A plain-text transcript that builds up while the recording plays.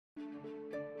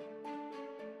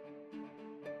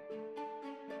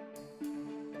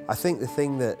I think the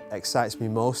thing that excites me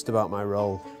most about my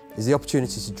role is the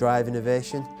opportunity to drive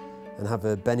innovation and have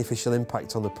a beneficial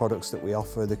impact on the products that we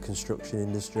offer the construction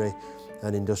industry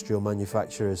and industrial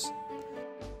manufacturers.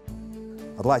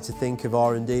 I'd like to think of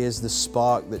R&D as the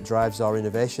spark that drives our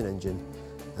innovation engine,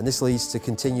 and this leads to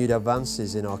continued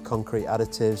advances in our concrete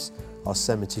additives, our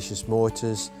cementitious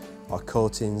mortars, our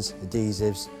coatings,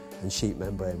 adhesives and sheet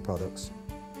membrane products.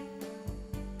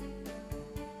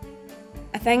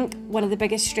 I think one of the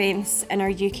biggest strengths in our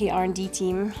UK R&D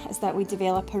team is that we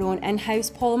develop our own in-house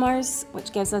polymers,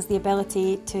 which gives us the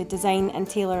ability to design and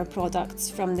tailor our products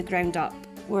from the ground up.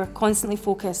 We're constantly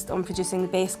focused on producing the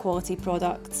best quality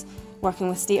products, working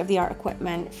with state-of-the-art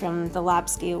equipment from the lab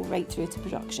scale right through to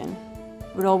production.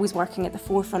 We're always working at the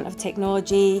forefront of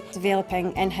technology,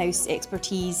 developing in-house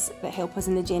expertise that help us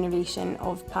in the generation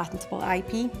of patentable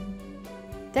IP.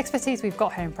 The expertise we've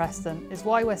got here in Preston is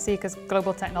why we're Sika's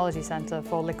Global Technology Centre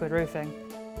for liquid roofing.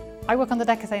 I work on the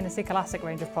Decathlon and Sika Elastic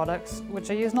range of products, which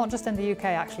are used not just in the UK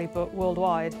actually, but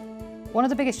worldwide. One of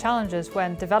the biggest challenges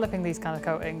when developing these kind of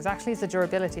coatings actually is the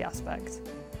durability aspect.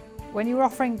 When you're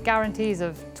offering guarantees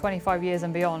of 25 years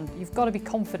and beyond, you've got to be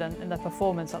confident in their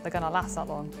performance that they're going to last that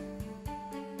long.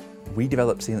 We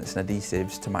develop sealants and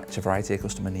adhesives to match a variety of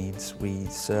customer needs. We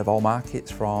serve all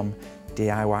markets from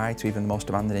DIY to even the most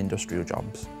demanding industrial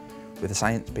jobs, with the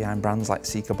science behind brands like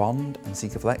Sika Bond and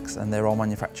Sika Flex, and they're all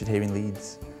manufactured here in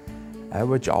Leeds.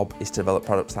 Our job is to develop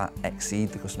products that exceed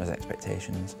the customer's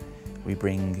expectations. We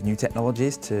bring new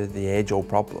technologies to the age-old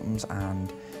problems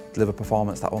and deliver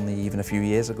performance that only even a few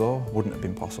years ago wouldn't have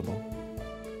been possible.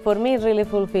 For me, it's really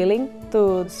fulfilling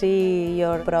to see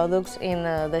your products in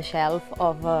the shelf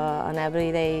of an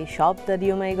everyday shop that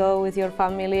you may go with your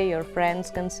family. Your friends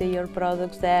can see your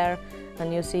products there,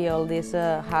 and you see all this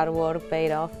hard work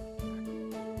paid off.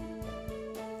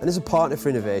 And as a partner for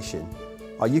innovation,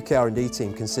 our UK R&D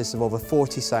team consists of over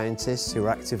 40 scientists who are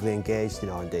actively engaged in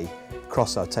R&D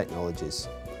across our technologies.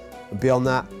 And beyond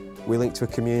that, we link to a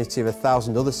community of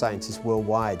 1,000 other scientists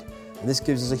worldwide, and this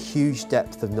gives us a huge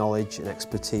depth of knowledge and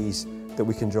expertise that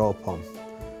we can draw upon.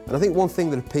 And I think one thing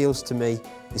that appeals to me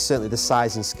is certainly the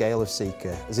size and scale of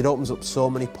Sika, as it opens up so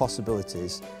many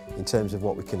possibilities in terms of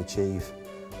what we can achieve.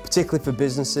 Particularly for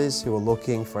businesses who are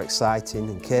looking for exciting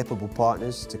and capable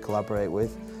partners to collaborate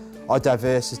with, our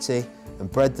diversity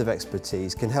and breadth of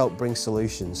expertise can help bring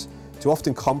solutions to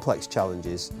often complex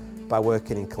challenges by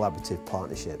working in collaborative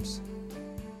partnerships.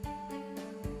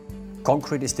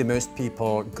 Concrete is the most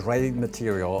people graded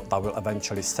material that will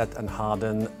eventually set and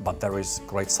harden, but there is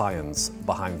great science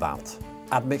behind that.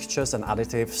 Admixtures and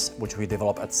additives, which we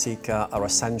develop at Sika, are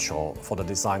essential for the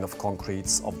design of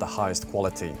concretes of the highest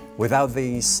quality. Without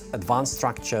these, advanced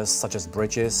structures such as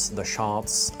bridges, the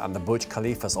shards and the Burj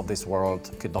Khalifas of this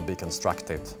world could not be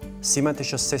constructed.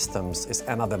 Cementitious systems is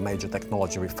another major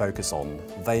technology we focus on.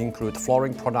 They include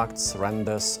flooring products,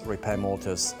 renders, repair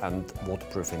mortars and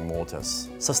waterproofing mortars.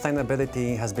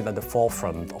 Sustainability has been at the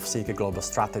forefront of Sika global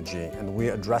strategy, and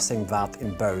we're addressing that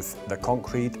in both the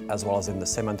concrete as well as in the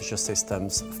cementitious systems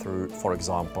through, for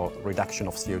example, reduction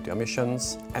of CO2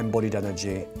 emissions, embodied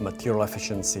energy, material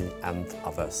efficiency and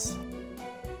others.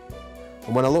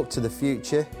 And when I look to the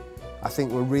future, I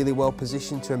think we're really well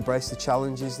positioned to embrace the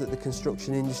challenges that the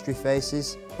construction industry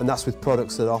faces, and that's with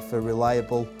products that offer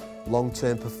reliable,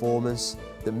 long-term performance,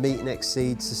 that meet and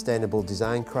exceed sustainable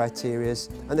design criteria,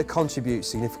 and that contribute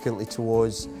significantly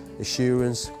towards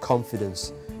assurance,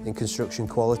 confidence in construction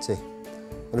quality.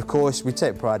 And of course, we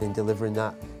take pride in delivering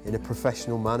that in a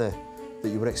professional manner that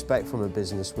you would expect from a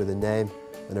business with a name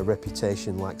and a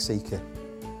reputation like Sika.